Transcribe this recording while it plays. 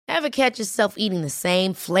Ever catch yourself eating the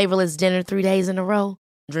same flavorless dinner 3 days in a row?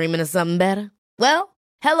 Dreaming of something better? Well,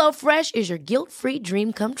 HelloFresh is your guilt-free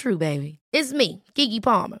dream come true, baby. It's me, Keke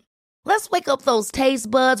Palmer. Let's wake up those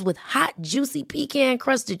taste buds with hot, juicy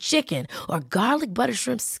pecan-crusted chicken or garlic butter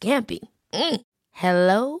shrimp scampi.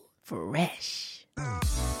 Hello Fresh.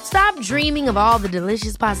 Stop dreaming of all the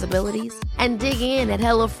delicious possibilities and dig in at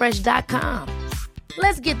HelloFresh.com.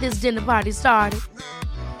 Let's get this dinner party started.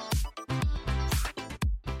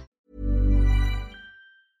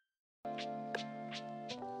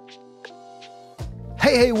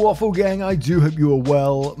 Hey Waffle Gang, I do hope you are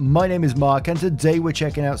well. My name is Mark and today we're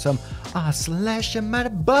checking out some slash your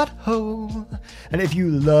mad butthole. And if you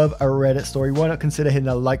love a Reddit story, why not consider hitting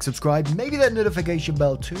a like, subscribe, maybe that notification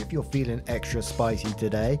bell too if you're feeling extra spicy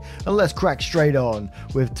today. And let's crack straight on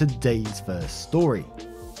with today's first story.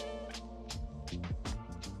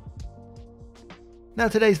 Now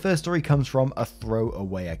today's first story comes from a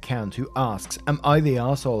throwaway account who asks, am I the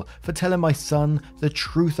arsehole for telling my son the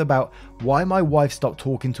truth about why my wife stopped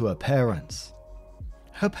talking to her parents?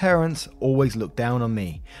 Her parents always looked down on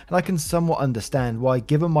me, and I can somewhat understand why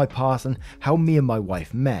given my past and how me and my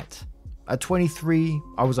wife met. At 23,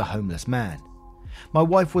 I was a homeless man. My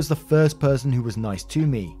wife was the first person who was nice to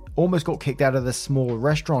me, almost got kicked out of this small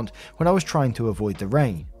restaurant when I was trying to avoid the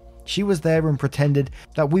rain. She was there and pretended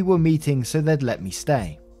that we were meeting so they'd let me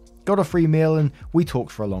stay. Got a free meal and we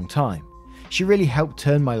talked for a long time. She really helped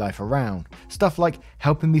turn my life around, stuff like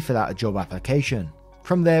helping me fill out a job application.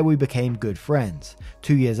 From there we became good friends.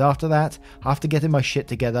 2 years after that, after getting my shit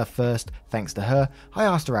together first, thanks to her, I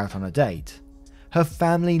asked her out on a date. Her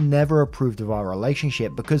family never approved of our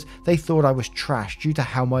relationship because they thought I was trash due to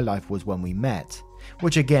how my life was when we met.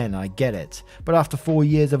 Which again, I get it, but after 4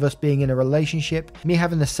 years of us being in a relationship, me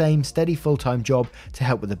having the same steady full-time job to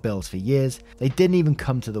help with the bills for years, they didn't even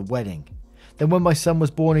come to the wedding. Then when my son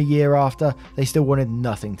was born a year after, they still wanted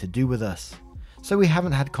nothing to do with us. So we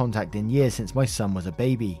haven't had contact in years since my son was a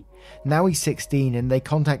baby. Now he's 16 and they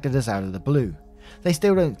contacted us out of the blue. They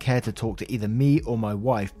still don't care to talk to either me or my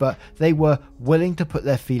wife, but they were willing to put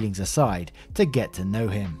their feelings aside to get to know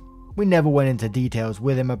him. We never went into details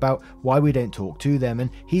with him about why we don't talk to them, and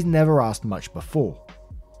he's never asked much before.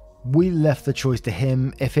 We left the choice to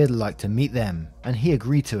him if he'd like to meet them, and he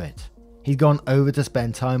agreed to it. He'd gone over to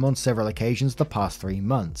spend time on several occasions the past 3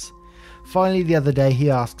 months. Finally, the other day he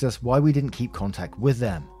asked us why we didn't keep contact with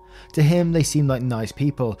them. To him, they seemed like nice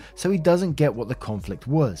people, so he doesn't get what the conflict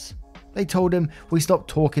was. They told him we stopped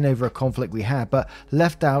talking over a conflict we had, but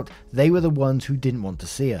left out they were the ones who didn't want to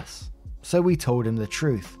see us. So we told him the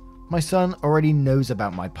truth. My son already knows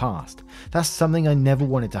about my past. That's something I never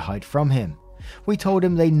wanted to hide from him. We told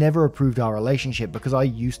him they never approved our relationship because I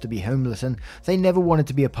used to be homeless and they never wanted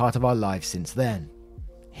to be a part of our lives since then.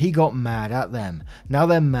 He got mad at them. Now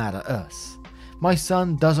they're mad at us. My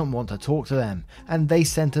son doesn't want to talk to them, and they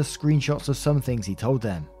sent us screenshots of some things he told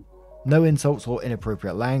them. No insults or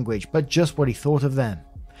inappropriate language, but just what he thought of them.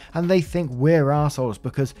 And they think we're assholes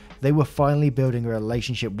because they were finally building a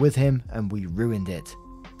relationship with him and we ruined it.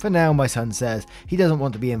 For now, my son says he doesn't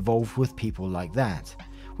want to be involved with people like that.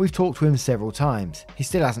 We've talked to him several times. He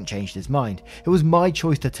still hasn't changed his mind. It was my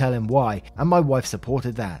choice to tell him why, and my wife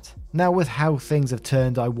supported that. Now with how things have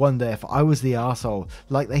turned, I wonder if I was the arsehole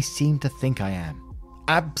like they seem to think I am.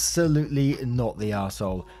 Absolutely not the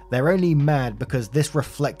arsehole. They're only mad because this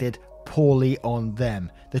reflected poorly on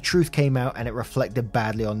them. The truth came out and it reflected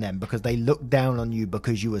badly on them because they looked down on you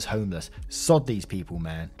because you was homeless. Sod these people,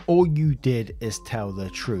 man. All you did is tell the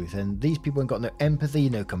truth, and these people ain't got no empathy,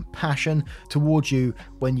 no compassion towards you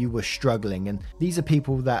when you were struggling, and these are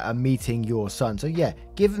people that are meeting your son. So yeah,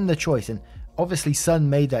 give them the choice, and obviously son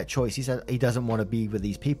made that choice. He said he doesn't want to be with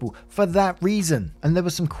these people for that reason. And there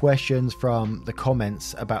were some questions from the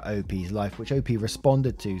comments about OP's life, which OP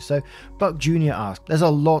responded to. So Buck Jr. asked, there's a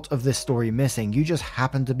lot of this story missing. You just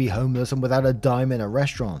happened to be homeless and without a dime in a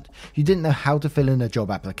restaurant. You didn't know how to fill in a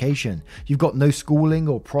job application. You've got no schooling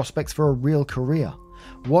or prospects for a real career.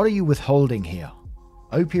 What are you withholding here?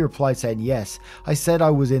 OP replied saying, yes, I said I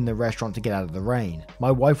was in the restaurant to get out of the rain.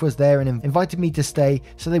 My wife was there and invited me to stay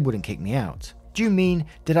so they wouldn't kick me out. Do you mean,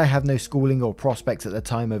 did I have no schooling or prospects at the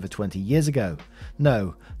time over 20 years ago?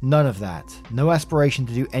 No, none of that. No aspiration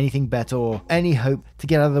to do anything better or any hope to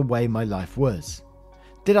get out of the way my life was.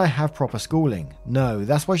 Did I have proper schooling? No,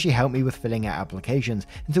 that's why she helped me with filling out applications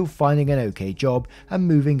until finding an okay job and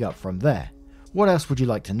moving up from there. What else would you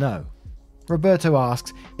like to know? Roberto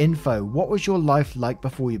asks, info, what was your life like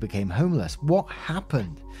before you became homeless? What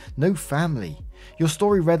happened? No family. Your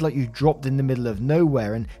story read like you dropped in the middle of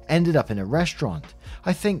nowhere and ended up in a restaurant.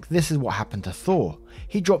 I think this is what happened to Thor.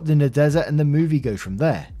 He dropped in the desert and the movie goes from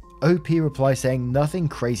there. OP replies saying nothing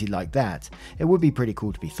crazy like that. It would be pretty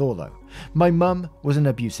cool to be Thor though. My mum was an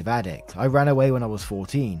abusive addict. I ran away when I was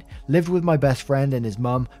 14, lived with my best friend and his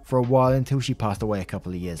mum for a while until she passed away a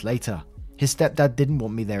couple of years later. His stepdad didn't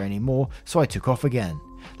want me there anymore, so I took off again.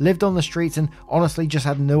 Lived on the streets and honestly just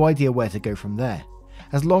had no idea where to go from there.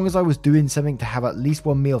 As long as I was doing something to have at least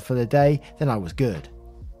one meal for the day, then I was good.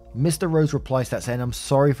 Mr. Rose replies that saying, I'm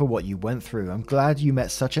sorry for what you went through. I'm glad you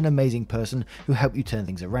met such an amazing person who helped you turn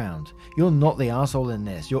things around. You're not the arsehole in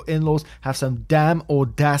this. Your in-laws have some damn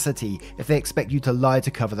audacity if they expect you to lie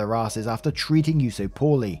to cover their asses after treating you so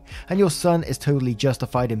poorly. And your son is totally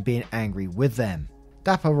justified in being angry with them.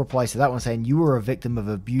 Dapper replies to that one saying, you were a victim of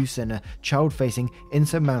abuse and a child facing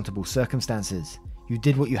insurmountable circumstances. You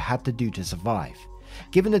did what you had to do to survive.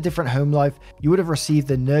 Given a different home life, you would have received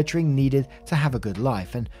the nurturing needed to have a good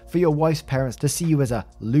life, and for your wife's parents to see you as a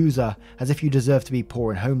loser, as if you deserve to be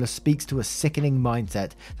poor and homeless, speaks to a sickening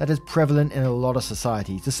mindset that is prevalent in a lot of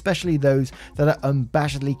societies, especially those that are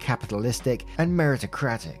unabashedly capitalistic and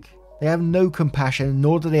meritocratic. They have no compassion,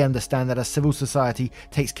 nor do they understand that a civil society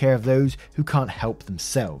takes care of those who can't help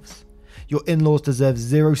themselves. Your in-laws deserve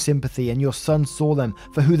zero sympathy, and your son saw them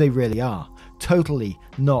for who they really are. Totally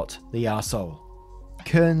not the arsehole.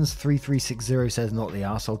 Kearns3360 says, not the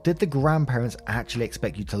arsehole. Did the grandparents actually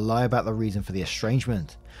expect you to lie about the reason for the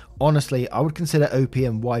estrangement? Honestly, I would consider OP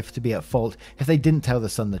and wife to be at fault if they didn't tell the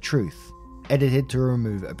son the truth. Edited to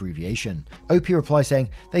remove abbreviation. OP replies saying,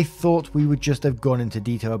 they thought we would just have gone into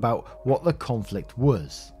detail about what the conflict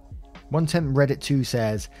was. 110 Reddit 2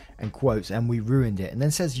 says, and quotes, and we ruined it, and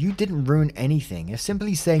then says, you didn't ruin anything. If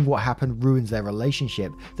simply saying what happened ruins their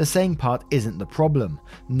relationship, the saying part isn't the problem,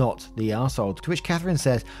 not the arsehole. To which Catherine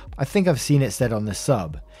says, I think I've seen it said on the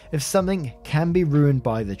sub. If something can be ruined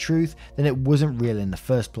by the truth, then it wasn't real in the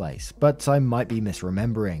first place, but I might be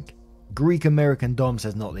misremembering. Greek American Dom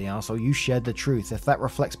says, not the arsehole. You shared the truth. If that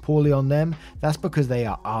reflects poorly on them, that's because they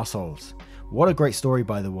are arseholes. What a great story,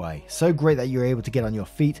 by the way. So great that you're able to get on your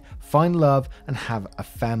feet, find love, and have a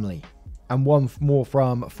family. And one more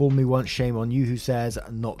from Fool Me Once, Shame on You, who says,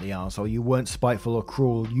 not the arsehole. You weren't spiteful or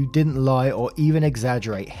cruel. You didn't lie or even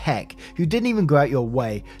exaggerate. Heck, you didn't even go out your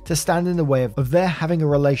way to stand in the way of their having a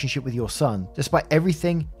relationship with your son, despite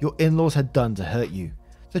everything your in-laws had done to hurt you.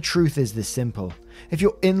 The truth is this simple. If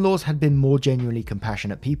your in-laws had been more genuinely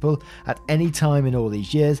compassionate people at any time in all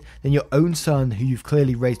these years, then your own son, who you've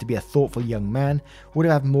clearly raised to be a thoughtful young man, would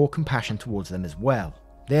have had more compassion towards them as well.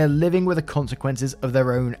 They are living with the consequences of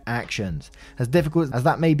their own actions, as difficult as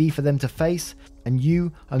that may be for them to face, and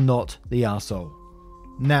you are not the arsehole.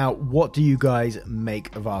 Now, what do you guys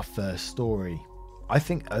make of our first story? I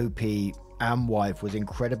think OP and wife was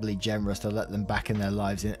incredibly generous to let them back in their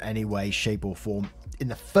lives in any way, shape or form in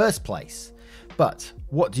the first place. But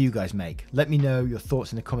what do you guys make? Let me know your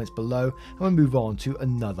thoughts in the comments below, and we'll move on to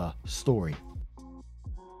another story.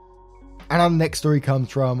 And our next story comes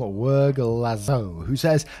from Werglazo, who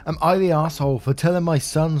says, am I the arsehole for telling my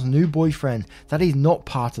son's new boyfriend that he's not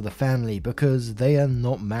part of the family because they are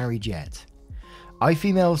not married yet? I,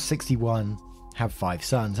 female 61, have 5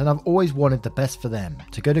 sons, and I've always wanted the best for them,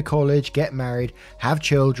 to go to college, get married, have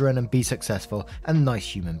children, and be successful and nice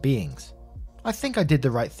human beings. I think I did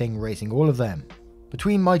the right thing raising all of them.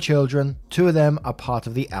 Between my children, 2 of them are part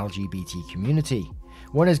of the LGBT community.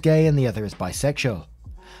 One is gay and the other is bisexual.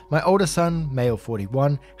 My older son, male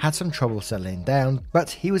 41, had some trouble settling down, but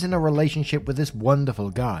he was in a relationship with this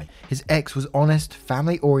wonderful guy. His ex was honest,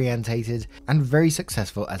 family orientated, and very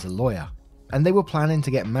successful as a lawyer. And they were planning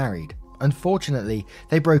to get married. Unfortunately,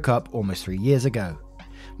 they broke up almost 3 years ago.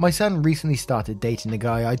 My son recently started dating a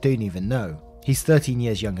guy I don't even know. He's 13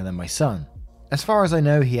 years younger than my son. As far as I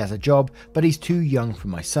know, he has a job, but he's too young for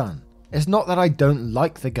my son. It's not that I don't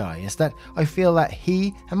like the guy, it's that I feel that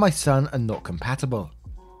he and my son are not compatible.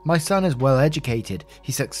 My son is well educated,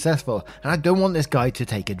 he's successful, and I don't want this guy to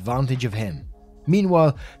take advantage of him.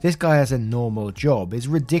 Meanwhile, this guy has a normal job, is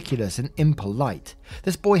ridiculous and impolite.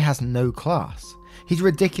 This boy has no class. He's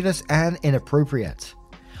ridiculous and inappropriate.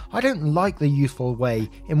 I don't like the youthful way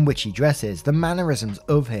in which he dresses, the mannerisms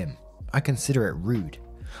of him. I consider it rude.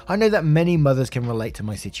 I know that many mothers can relate to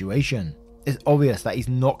my situation. It's obvious that he's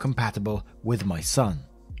not compatible with my son.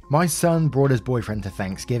 My son brought his boyfriend to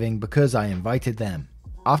Thanksgiving because I invited them.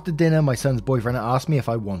 After dinner, my son's boyfriend asked me if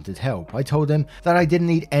I wanted help. I told him that I didn't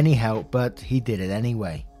need any help, but he did it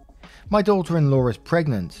anyway. My daughter-in-law is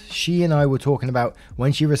pregnant. She and I were talking about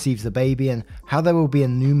when she receives the baby and how there will be a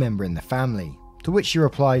new member in the family. To which she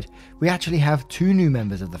replied, we actually have 2 new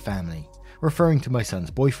members of the family, referring to my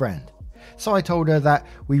son's boyfriend. So I told her that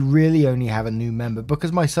we really only have a new member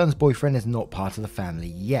because my son's boyfriend is not part of the family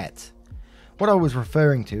yet. What I was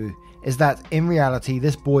referring to is that in reality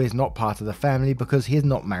this boy is not part of the family because he is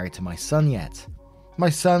not married to my son yet.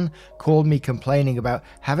 My son called me complaining about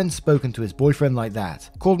having spoken to his boyfriend like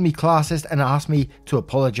that, called me classist and asked me to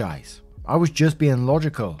apologize. I was just being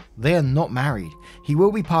logical. They are not married. He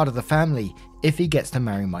will be part of the family if he gets to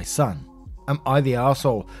marry my son. Am I the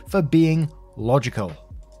arsehole for being logical?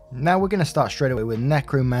 Now we're going to start straight away with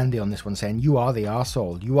Necromandy on this one, saying you are the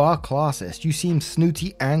arsehole, you are classist, you seem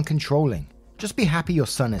snooty and controlling. Just be happy your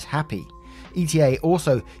son is happy. ETA,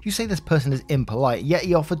 also, you say this person is impolite, yet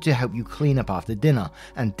he offered to help you clean up after dinner,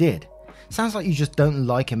 and did. Sounds like you just don't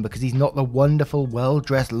like him because he's not the wonderful,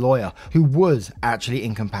 well-dressed lawyer who was actually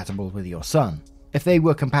incompatible with your son. If they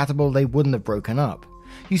were compatible, they wouldn't have broken up.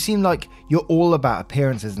 You seem like you're all about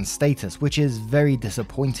appearances and status, which is very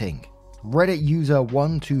disappointing. Reddit user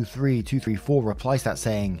 123234 replies that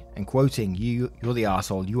saying, and quoting, you're the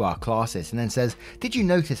arsehole, you are classist, and then says, did you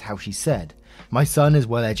notice how she said, my son is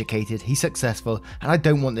well educated, he's successful, and I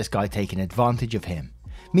don't want this guy taking advantage of him.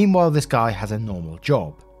 Meanwhile, this guy has a normal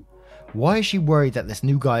job. Why is she worried that this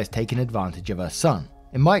new guy is taking advantage of her son?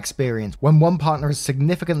 In my experience, when one partner is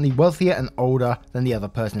significantly wealthier and older than the other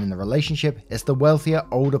person in the relationship, it's the wealthier,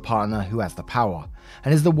 older partner who has the power,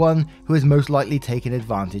 and is the one who is most likely taking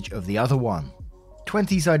advantage of the other one.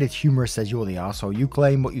 20-sided humorist says you're the arsehole. You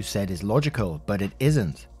claim what you said is logical, but it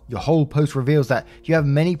isn't. Your whole post reveals that you have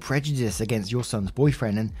many prejudices against your son's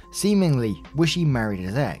boyfriend and seemingly wish he married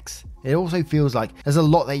his ex. It also feels like there's a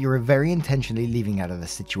lot that you're very intentionally leaving out of the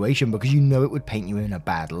situation because you know it would paint you in a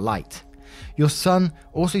bad light. Your son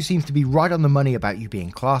also seems to be right on the money about you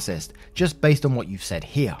being classist, just based on what you've said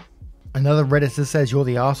here. Another Redditor says you're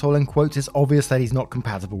the arsehole and quotes it's obvious that he's not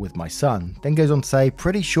compatible with my son, then goes on to say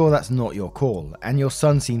pretty sure that's not your call, and your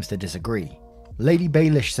son seems to disagree. Lady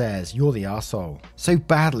Baelish says you're the arsehole, so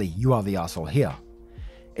badly you are the arsehole here.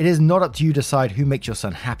 It is not up to you to decide who makes your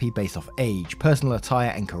son happy based off age, personal attire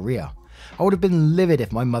and career. I would have been livid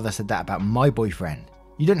if my mother said that about my boyfriend.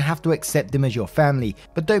 You don't have to accept him as your family,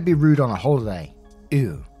 but don't be rude on a holiday.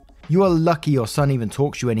 Ew. You are lucky your son even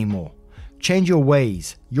talks to you anymore. Change your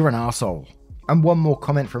ways, you're an arsehole. And one more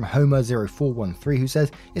comment from Homer0413 who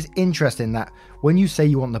says, it's interesting that when you say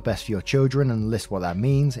you want the best for your children and list what that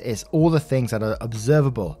means, it's all the things that are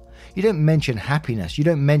observable. You don't mention happiness, you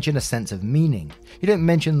don't mention a sense of meaning, you don't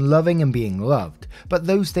mention loving and being loved, but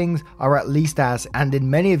those things are at least as, and in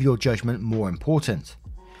many of your judgment, more important.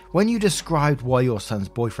 When you described why your son's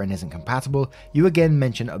boyfriend isn't compatible, you again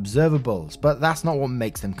mention observables, but that's not what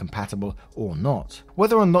makes them compatible or not.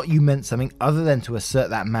 Whether or not you meant something other than to assert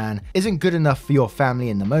that man isn't good enough for your family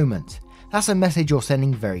in the moment. That's a message you're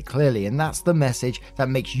sending very clearly, and that's the message that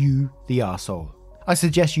makes you the arsehole. I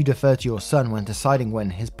suggest you defer to your son when deciding when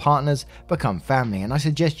his partners become family, and I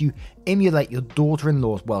suggest you emulate your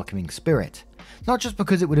daughter-in-law's welcoming spirit. Not just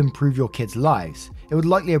because it would improve your kids' lives, it would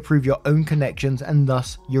likely improve your own connections and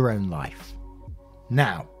thus your own life.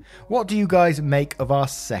 Now, what do you guys make of our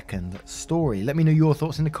second story? Let me know your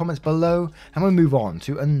thoughts in the comments below and we'll move on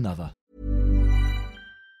to another.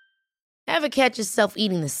 Ever catch yourself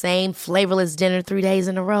eating the same flavorless dinner 3 days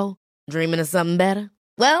in a row? Dreaming of something better?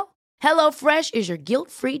 Well, HelloFresh is your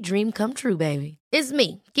guilt-free dream come true, baby. It's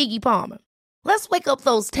me, Keke Palmer. Let's wake up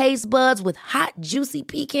those taste buds with hot, juicy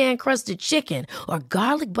pecan-crusted chicken or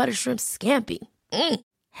garlic butter shrimp scampi.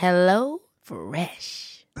 Hello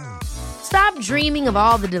Fresh. Stop dreaming of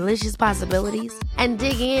all the delicious possibilities and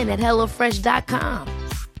dig in at HelloFresh.com.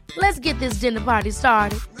 Let's get this dinner party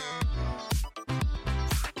started.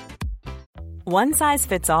 One size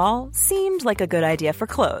fits all seemed like a good idea for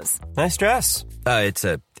clothes. Nice dress. It's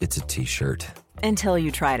a t-shirt. Until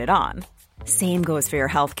you tried it on. Same goes for your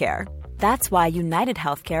healthcare. That's why United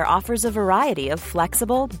Healthcare offers a variety of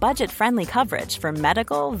flexible, budget-friendly coverage for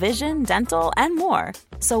medical, vision, dental, and more.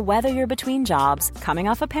 So whether you're between jobs, coming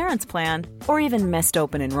off a parent's plan, or even missed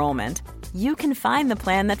open enrollment, you can find the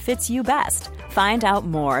plan that fits you best. Find out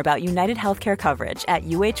more about United Healthcare coverage at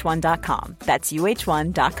uh1.com. That's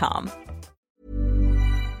uh1.com.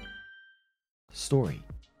 Story.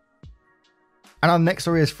 And our next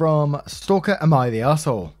story is from Stalker Am I the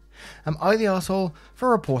Arsehole? Am I the arsehole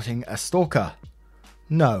for reporting a stalker?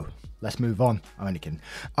 No. Let's move on. I'm only kidding.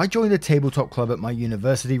 I joined a tabletop club at my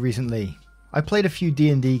university recently. I played a few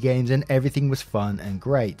D&D games and everything was fun and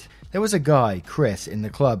great. There was a guy, Chris, in the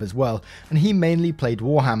club as well, and he mainly played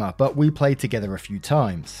Warhammer, but we played together a few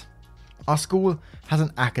times. Our school has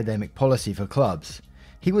an academic policy for clubs.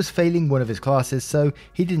 He was failing one of his classes, so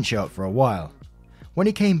he didn't show up for a while. When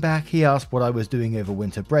he came back, he asked what I was doing over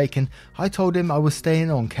winter break, and I told him I was staying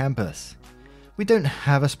on campus. We don't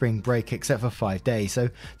have a spring break except for 5 days, so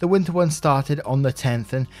the winter one started on the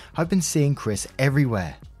 10th and I've been seeing Chris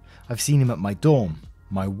everywhere. I've seen him at my dorm,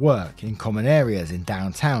 my work, in common areas, in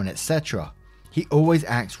downtown, etc. He always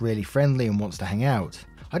acts really friendly and wants to hang out.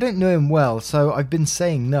 I don't know him well, so I've been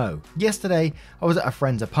saying no. Yesterday, I was at a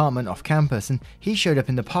friend's apartment off campus and he showed up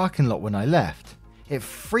in the parking lot when I left. It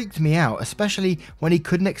freaked me out, especially when he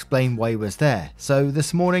couldn't explain why he was there, so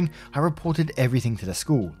this morning I reported everything to the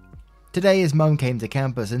school. Today his mum came to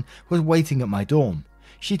campus and was waiting at my dorm.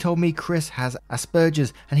 She told me Chris has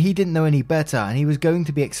Asperger's and he didn't know any better and he was going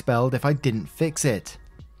to be expelled if I didn't fix it.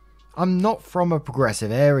 I'm not from a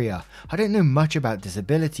progressive area. I don't know much about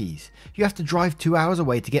disabilities. You have to drive 2 hours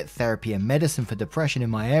away to get therapy and medicine for depression in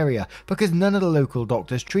my area because none of the local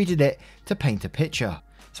doctors treated it to paint a picture.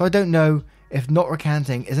 So I don't know if not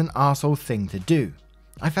recanting is an arsehole thing to do.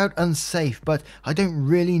 I felt unsafe, but I don't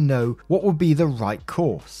really know what would be the right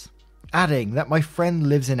course. Adding that my friend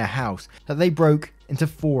lives in a house that they broke into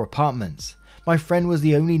 4 apartments. My friend was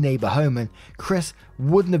the only neighbour home and Chris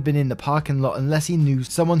wouldn't have been in the parking lot unless he knew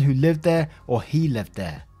someone who lived there or he lived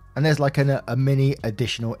there. And there's like a mini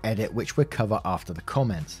additional edit which we'll cover after the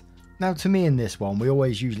comments. Now to me in this one, we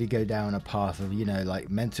always usually go down a path of, like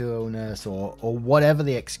mental illness or whatever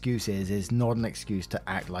the excuse is not an excuse to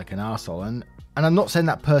act like an arsehole. And I'm not saying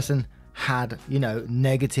that person had,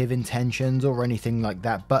 negative intentions or anything like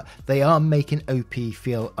that, but they are making OP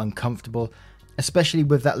feel uncomfortable, especially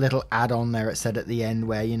with that little add-on there it said at the end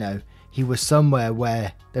where, he was somewhere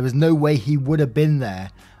where there was no way he would have been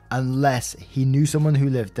there unless he knew someone who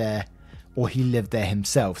lived there or he lived there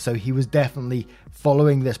himself. So he was definitely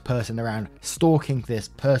following this person around, stalking this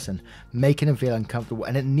person, making him feel uncomfortable,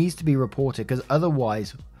 and it needs to be reported because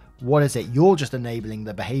otherwise, what is it? You're just enabling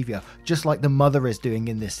the behavior, just like the mother is doing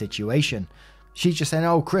in this situation. She's just saying,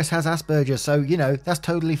 oh, Chris has Asperger's, so, that's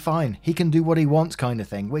totally fine. He can do what he wants kind of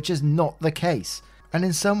thing, which is not the case. And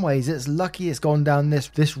in some ways, it's lucky it's gone down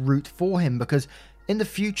this route for him because in the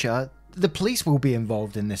future, the police will be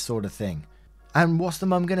involved in this sort of thing. And what's the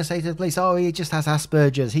mum going to say to the police? Oh, he just has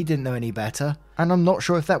Asperger's. He didn't know any better. And I'm not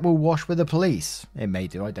sure if that will wash with the police. It may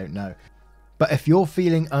do. I don't know. But if you're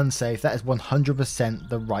feeling unsafe, that is 100%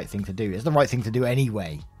 the right thing to do. It's the right thing to do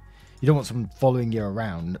anyway. You don't want someone following you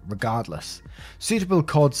around regardless. Suitable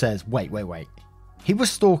Cod says, wait. He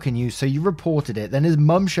was stalking you, so you reported it. Then his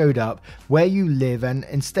mum showed up where you live, and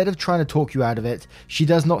instead of trying to talk you out of it, she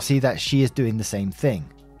does not see that she is doing the same thing.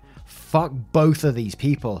 Fuck both of these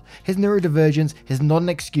people. His neurodivergence is not an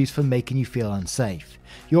excuse for making you feel unsafe.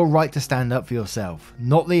 You're right to stand up for yourself.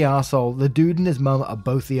 Not the arsehole. The dude and his mum are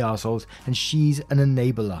both the arseholes, and she's an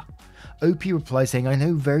enabler. OP replies saying, I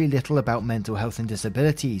know very little about mental health and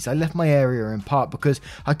disabilities. I left my area in part because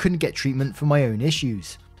I couldn't get treatment for my own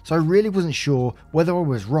issues. So I really wasn't sure whether I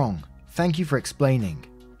was wrong. Thank you for explaining.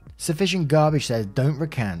 Sufficient Garbage says, don't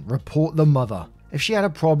recant. Report the mother. If she had a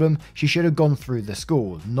problem, she should have gone through the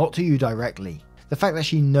school, not to you directly. The fact that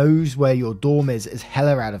she knows where your dorm is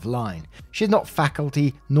hella out of line. She's not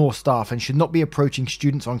faculty nor staff and should not be approaching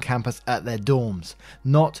students on campus at their dorms.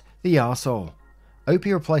 Not the arsehole. OP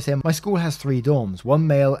replies saying, my school has 3 dorms, 1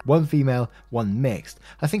 male, 1 female, 1 mixed.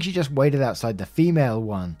 I think she just waited outside the female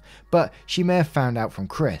one, but she may have found out from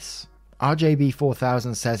Chris.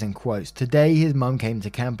 RJB4000 says in quotes, today his mum came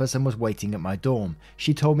to campus and was waiting at my dorm.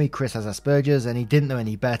 She told me Chris has Asperger's and he didn't know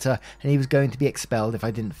any better and he was going to be expelled if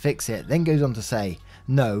I didn't fix it. Then goes on to say,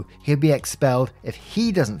 no, he'll be expelled if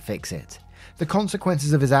he doesn't fix it. The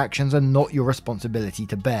consequences of his actions are not your responsibility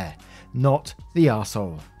to bear. Not the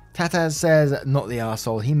arsehole. Tataz says, not the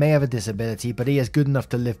arsehole, he may have a disability, but he is good enough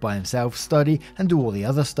to live by himself, study, and do all the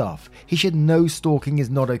other stuff. He should know stalking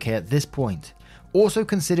is not okay at this point. Also,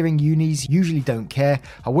 considering unis usually don't care,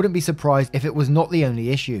 I wouldn't be surprised if it was not the only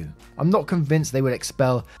issue. I'm not convinced they would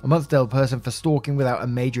expel a Monthdale person for stalking without a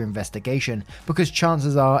major investigation, because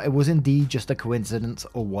chances are it was indeed just a coincidence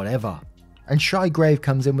or whatever. And Shy Grave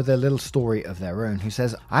comes in with a little story of their own, who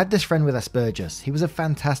says, I had this friend with Asperger's. He was a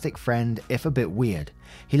fantastic friend, if a bit weird.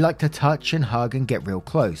 He liked to touch and hug and get real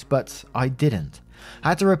close, but I didn't. I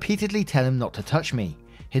had to repeatedly tell him not to touch me.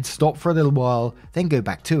 He'd stop for a little while, then go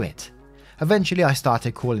back to it. Eventually I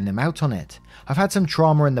started calling him out on it. I've had some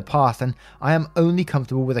trauma in the past and I am only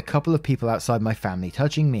comfortable with a couple of people outside my family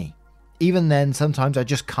touching me. Even then, sometimes I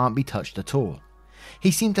just can't be touched at all. He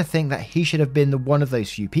seemed to think that he should have been one of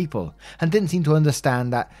those few people, and didn't seem to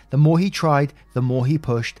understand that the more he tried, the more he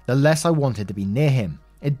pushed, the less I wanted to be near him.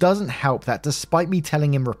 It doesn't help that despite me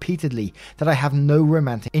telling him repeatedly that I have no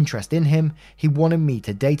romantic interest in him, he wanted me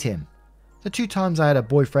to date him. The 2 times I had a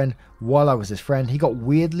boyfriend while I was his friend, he got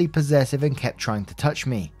weirdly possessive and kept trying to touch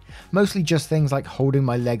me. Mostly just things like holding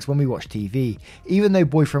my legs when we watch TV, even though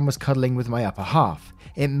boyfriend was cuddling with my upper half.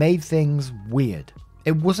 It made things weird.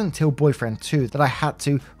 It wasn't till boyfriend 2 that I had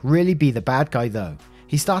to really be the bad guy though.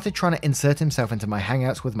 He started trying to insert himself into my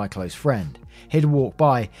hangouts with my close friend. He'd walk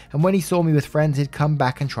by, and when he saw me with friends, he'd come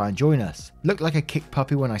back and try and join us. Looked like a kicked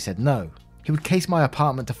puppy when I said no. He would case my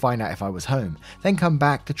apartment to find out if I was home, then come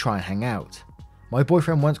back to try and hang out. My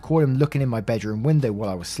boyfriend once caught him looking in my bedroom window while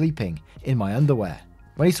I was sleeping, in my underwear.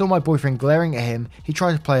 When he saw my boyfriend glaring at him, he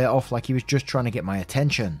tried to play it off like he was just trying to get my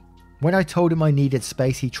attention. When I told him I needed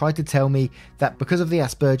space, he tried to tell me that because of the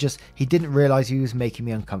Asperger's, he didn't realise he was making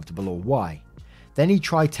me uncomfortable or why. Then he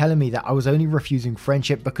tried telling me that I was only refusing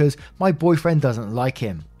friendship because my boyfriend doesn't like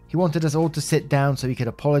him. He wanted us all to sit down so he could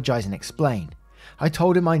apologise and explain. I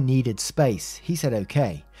told him I needed space. He said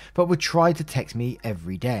okay, but would try to text me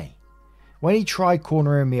every day. When he tried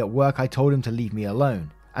cornering me at work, I told him to leave me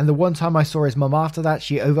alone. And the one time I saw his mum after that,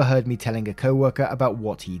 she overheard me telling a co-worker about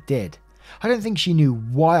what he did. I don't think she knew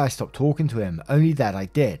why I stopped talking to him, only that I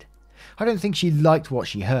did. I don't think she liked what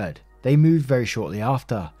she heard. They moved very shortly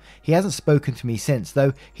after. He hasn't spoken to me since,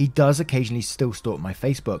 though he does occasionally still stalk my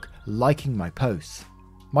Facebook, liking my posts.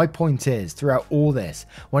 My point is, throughout all this,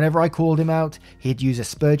 whenever I called him out, he'd use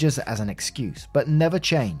Asperger's as an excuse, but never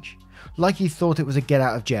change. Like he thought it was a get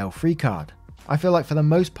out of jail free card. I feel like for the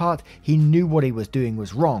most part, he knew what he was doing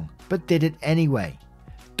was wrong, but did it anyway.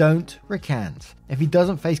 Don't recant. If he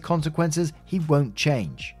doesn't face consequences, he won't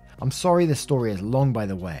change. I'm sorry this story is long, by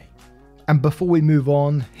the way. And before we move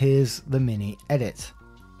on, here's the mini edit.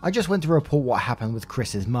 I just went to report what happened with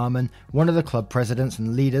Chris's mum, and one of the club presidents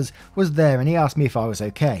and leaders was there and he asked me if I was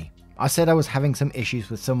okay. I said I was having some issues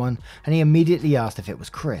with someone and he immediately asked if it was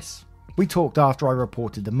Chris. We talked after I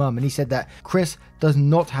reported the mum and he said that Chris does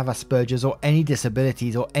not have Asperger's or any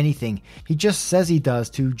disabilities or anything. He just says he does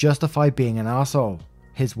to justify being an arsehole.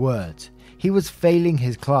 His words. He was failing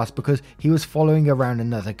his class because he was following around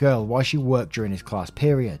another girl while she worked during his class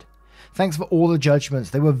period. Thanks for all the judgments,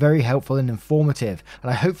 they were very helpful and informative,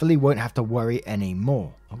 and I hopefully won't have to worry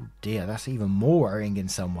anymore. Oh dear, that's even more worrying in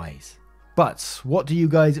some ways. But what do you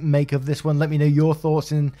guys make of this one? Let me know your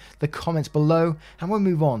thoughts in the comments below, and we'll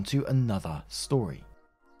move on to another story.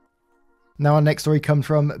 Now our next story comes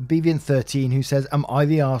from Bevian13, who says, am I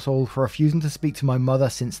the arsehole for refusing to speak to my mother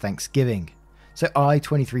since Thanksgiving? So I,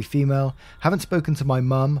 23 female, haven't spoken to my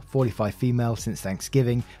mum, 45 female, since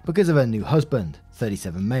Thanksgiving because of her new husband,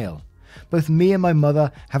 37 male. Both me and my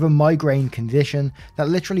mother have a migraine condition that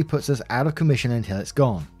literally puts us out of commission until it's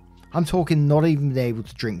gone. I'm talking not even being able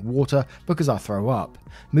to drink water because I throw up.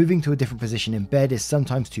 Moving to a different position in bed is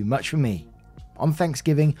sometimes too much for me. On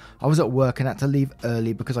Thanksgiving, I was at work and had to leave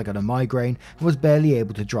early because I got a migraine and was barely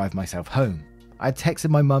able to drive myself home. I had texted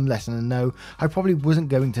my mum letting her know I probably wasn't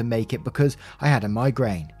going to make it because I had a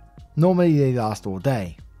migraine. Normally they last all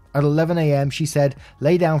day. At 11 AM she said,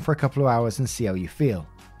 lay down for a couple of hours and see how you feel.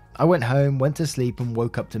 I went home, went to sleep and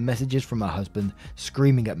woke up to messages from my husband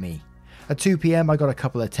screaming at me. At 2 PM I got a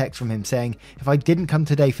couple of texts from him saying if I didn't come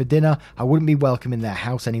today for dinner I wouldn't be welcome in their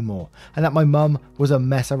house anymore, and that my mum was a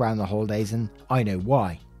mess around the holidays and I know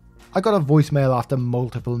why. I got a voicemail after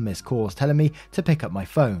multiple missed calls telling me to pick up my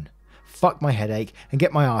phone. Fuck my headache and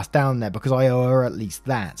get my ass down there because I owe her at least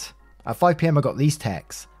that. At 5 PM I got these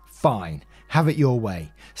texts. Fine, have it your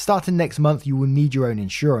way. Starting next month you will need your own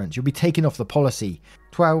insurance. You'll be taken off the policy.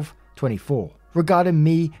 12/24. Regarding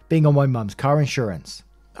me being on my mum's car insurance.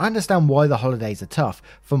 I understand why the holidays are tough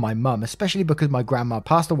for my mum, especially because my grandma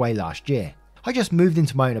passed away last year. I just moved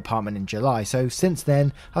into my own apartment in July, so since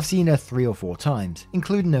then I've seen her 3 or 4 times,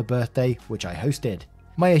 including her birthday, which I hosted.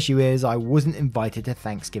 My issue is I wasn't invited to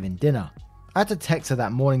Thanksgiving dinner. I had to text her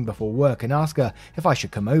that morning before work and ask her if I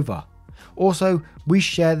should come over. Also, we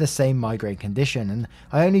share the same migraine condition and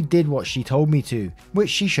I only did what she told me to, which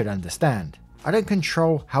she should understand. I don't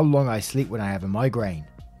control how long I sleep when I have a migraine.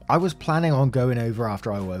 I was planning on going over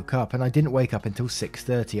after I woke up and I didn't wake up until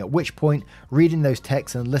 6:30, at which point reading those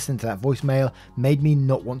texts and listening to that voicemail made me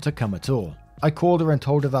not want to come at all. I called her and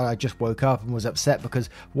told her that I just woke up and was upset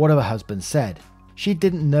because what her husband said. She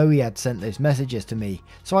didn't know he had sent those messages to me,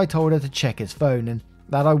 so I told her to check his phone and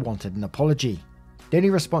that I wanted an apology. The only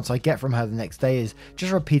response I get from her the next day is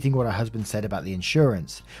just repeating what her husband said about the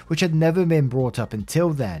insurance, which had never been brought up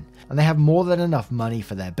until then, and they have more than enough money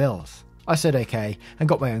for their bills. I said okay, and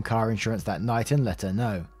got my own car insurance that night and let her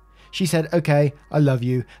know. She said okay, I love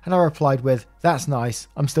you, and I replied with, that's nice,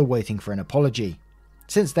 I'm still waiting for an apology.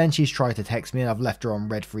 Since then she's tried to text me and I've left her on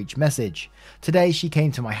red for each message. Today she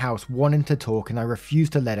came to my house wanting to talk and I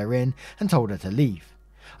refused to let her in and told her to leave.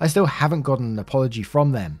 I still haven't gotten an apology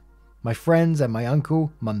from them. My friends and my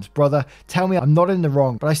uncle, mum's brother, tell me I'm not in the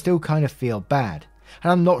wrong, but I still kind of feel bad.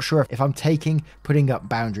 And I'm not sure if I'm putting up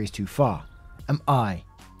boundaries too far. Am I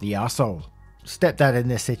the arsehole? Stepdad in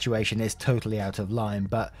this situation is totally out of line,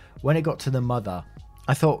 but when it got to the mother,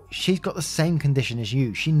 I thought, she's got the same condition as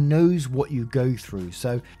you. She knows what you go through.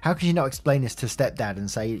 So how can you not explain this to stepdad and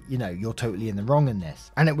say, you're totally in the wrong in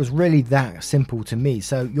this? And it was really that simple to me.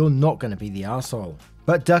 So you're not going to be the arsehole.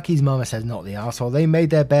 But Ducky's mama says not the arsehole. They made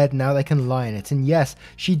their bed, now they can lie in it. And yes,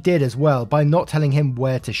 she did as well by not telling him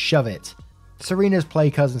where to shove it. Serena's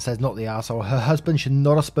play cousin says not the arsehole. Her husband should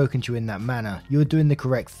not have spoken to you in that manner. You were doing the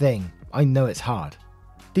correct thing. I know it's hard.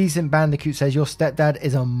 Decent Bandicoot says your stepdad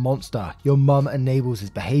is a monster. Your mum enables his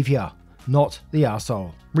behaviour. Not the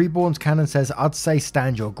arsehole. Reborn's Canon says I'd say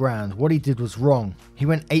stand your ground. What he did was wrong. He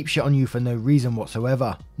went apeshit on you for no reason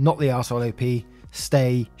whatsoever. Not the arsehole OP.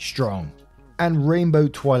 Stay strong. And Rainbow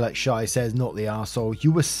Twilight Shy says not the arsehole.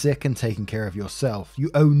 You were sick and taking care of yourself.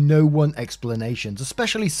 You owe no one explanations,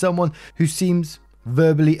 especially someone who seems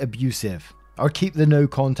verbally abusive. I'll keep the no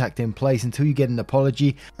contact in place until you get an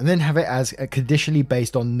apology and then have it as conditionally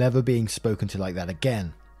based on never being spoken to like that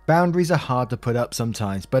again. Boundaries are hard to put up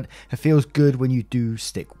sometimes, but it feels good when you do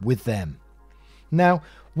stick with them. Now,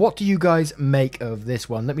 what do you guys make of this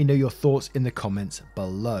one? Let me know your thoughts in the comments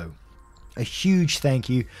below. A huge thank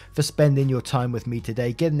you for spending your time with me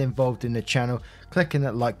today, getting involved in the channel, clicking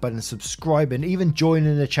that like button, subscribing, even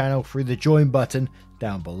joining the channel through the join button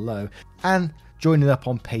down below, and joining up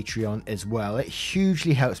on Patreon as well. It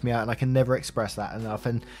hugely helps me out and I can never express that enough,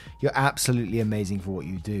 and you're absolutely amazing for what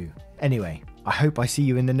you do. Anyway, I hope I see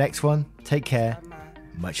you in the next one. Take care.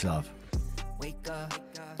 Much love. Wake up,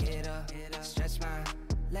 get up, stretch my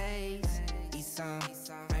legs, eat some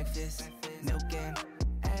breakfast, milk and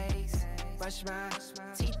eggs, brush my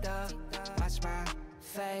teeth up, wash my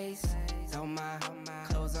face, throw my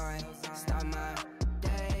clothes on, start my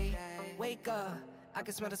day. Wake up, I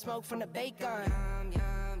can smell the smoke from the bacon.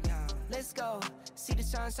 Let's go, see the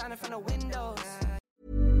sun shining from the windows.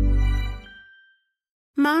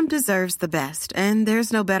 Mom deserves the best, and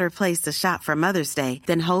there's no better place to shop for Mother's Day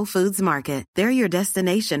than Whole Foods Market. They're your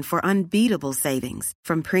destination for unbeatable savings,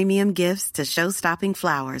 from premium gifts to show-stopping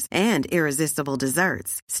flowers and irresistible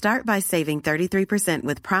desserts. Start by saving 33%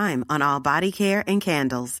 with Prime on all body care and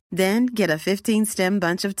candles. Then get a 15-stem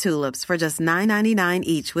bunch of tulips for just $9.99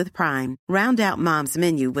 each with Prime. Round out Mom's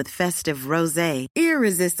menu with festive rosé,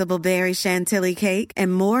 irresistible berry chantilly cake,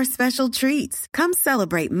 and more special treats. Come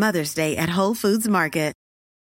celebrate Mother's Day at Whole Foods Market.